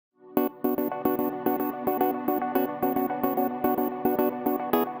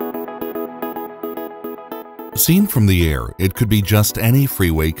Seen from the air, it could be just any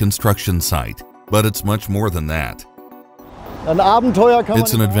freeway construction site, but it's much more than that.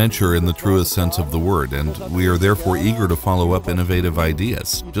 It's an adventure in the truest sense of the word, and we are therefore eager to follow up innovative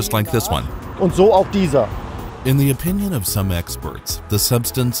ideas, just like this one. Und so auch dieser. In the opinion of some experts, the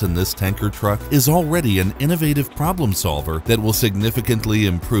substance in this tanker truck is already an innovative problem solver that will significantly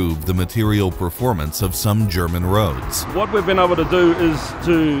improve the material performance of some German roads. What we've been able to do is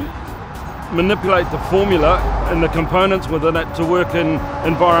to manipulate the formula and the components within it to work in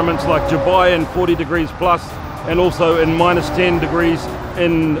environments like Dubai in 40 degrees plus and also in minus 10 degrees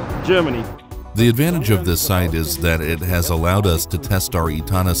in Germany. The advantage of this site is that it has allowed us to test our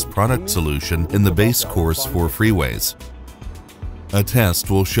Etanis product solution in the base course for freeways. A test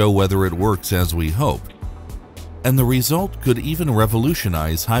will show whether it works as we hope, and the result could even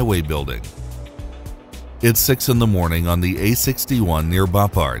revolutionize highway building. It's 6 in the morning on the A61 near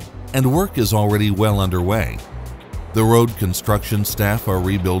Boppard, and work is already well underway. The road construction staff are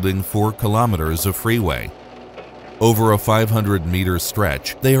rebuilding 4 kilometers of freeway. Over a 500-meter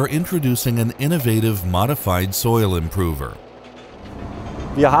stretch, they are introducing an innovative modified soil improver.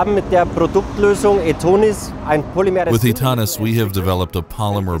 Wir haben mit der Produktlösung Etonis ein polymer-based. With Etanis, we have developed a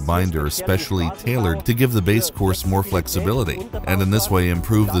polymer binder specially tailored to give the base course more flexibility, and in this way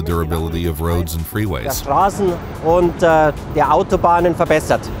improve the durability of roads and freeways. Der Straßen und der Autobahnen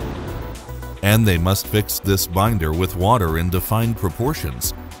verbessert. And they must fix this binder with water in defined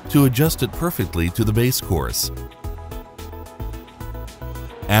proportions to adjust it perfectly to the base course.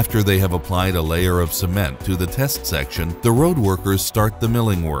 After they have applied a layer of cement to the test section, the road workers start the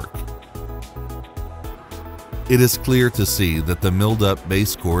milling work. It is clear to see that the milled-up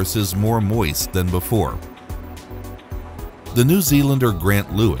base course is more moist than before. The New Zealander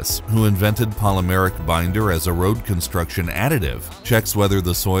Grant Lewis, who invented polymeric binder as a road construction additive, checks whether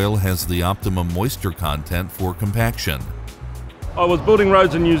the soil has the optimum moisture content for compaction. I was building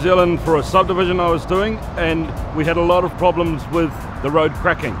roads in New Zealand for a subdivision I was doing, and we had a lot of problems with the road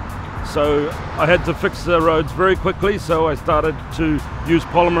cracking. So I had to fix the roads very quickly, so I started to use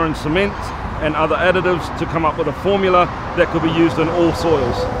polymer and cement and other additives to come up with a formula that could be used in all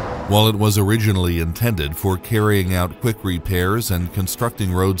soils. While it was originally intended for carrying out quick repairs and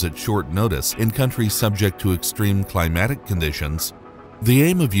constructing roads at short notice in countries subject to extreme climatic conditions, the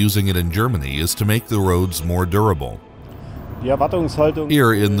aim of using it in Germany is to make the roads more durable.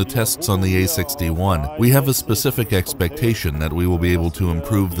 Here in the tests on the A61, we have a specific expectation that we will be able to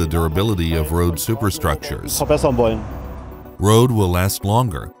improve the durability of road superstructures. Road will last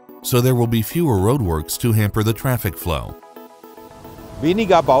longer, so there will be fewer roadworks to hamper the traffic flow.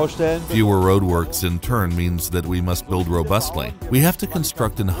 Fewer roadworks in turn means that we must build robustly. We have to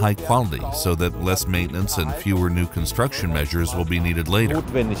construct in high quality so that less maintenance and fewer new construction measures will be needed later.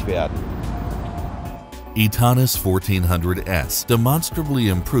 Etanis 1400S demonstrably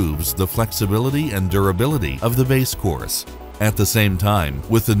improves the flexibility and durability of the base course. At the same time,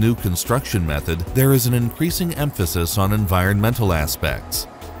 with the new construction method, there is an increasing emphasis on environmental aspects.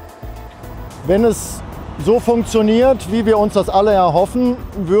 Wenn es so funktioniert, wie wir uns das alle erhoffen,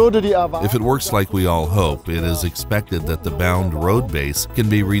 würde die Erwartung. If it works like we all hope, it is expected that the bound road base can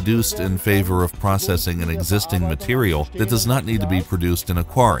be reduced in favor of processing an existing material that does not need to be produced in a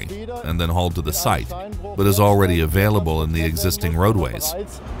quarry and then hauled to the site, but is already available in the existing roadways.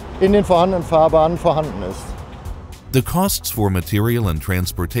 In den vorhandenen Fahrbahnen vorhanden ist. The costs for material and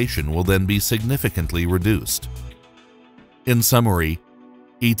transportation will then be significantly reduced. In summary,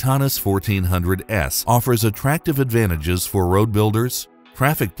 Etanis 1400S offers attractive advantages for road builders,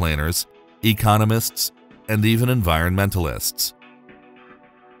 traffic planners, economists, and even environmentalists.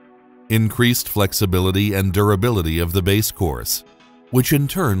 Increased flexibility and durability of the base course, which in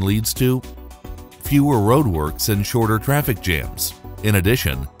turn leads to fewer roadworks and shorter traffic jams. In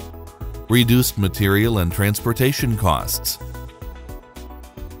addition, reduced material and transportation costs.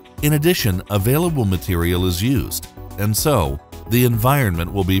 In addition, available material is used, and so the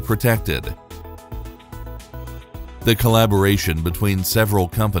environment will be protected. The collaboration between several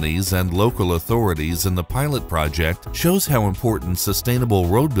companies and local authorities in the pilot project shows how important sustainable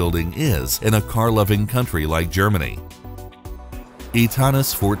road building is in a car-loving country like Germany.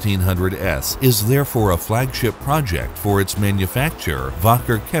 Etanis 1400S is therefore a flagship project for its manufacturer,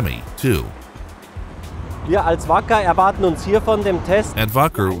 Wacker Chemie, too. Wir als Wacker erwarten uns hier von dem Test. At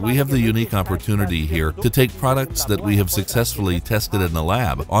Wacker, we have the unique opportunity here to take products that we have successfully tested in the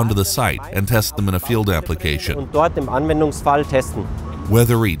lab onto the site and test them in a field application. Und dort im Anwendungsfall testen.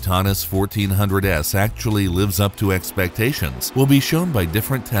 Whether Etanis 1400S actually lives up to expectations will be shown by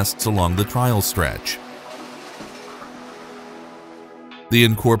different tests along the trial stretch. The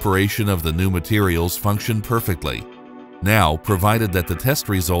incorporation of the new materials functioned perfectly. Now, provided that the test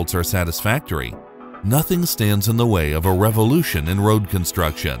results are satisfactory, nothing stands in the way of a revolution in road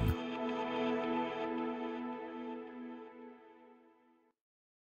construction.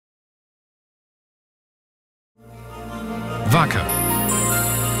 Wacker,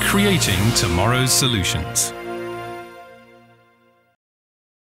 creating tomorrow's solutions.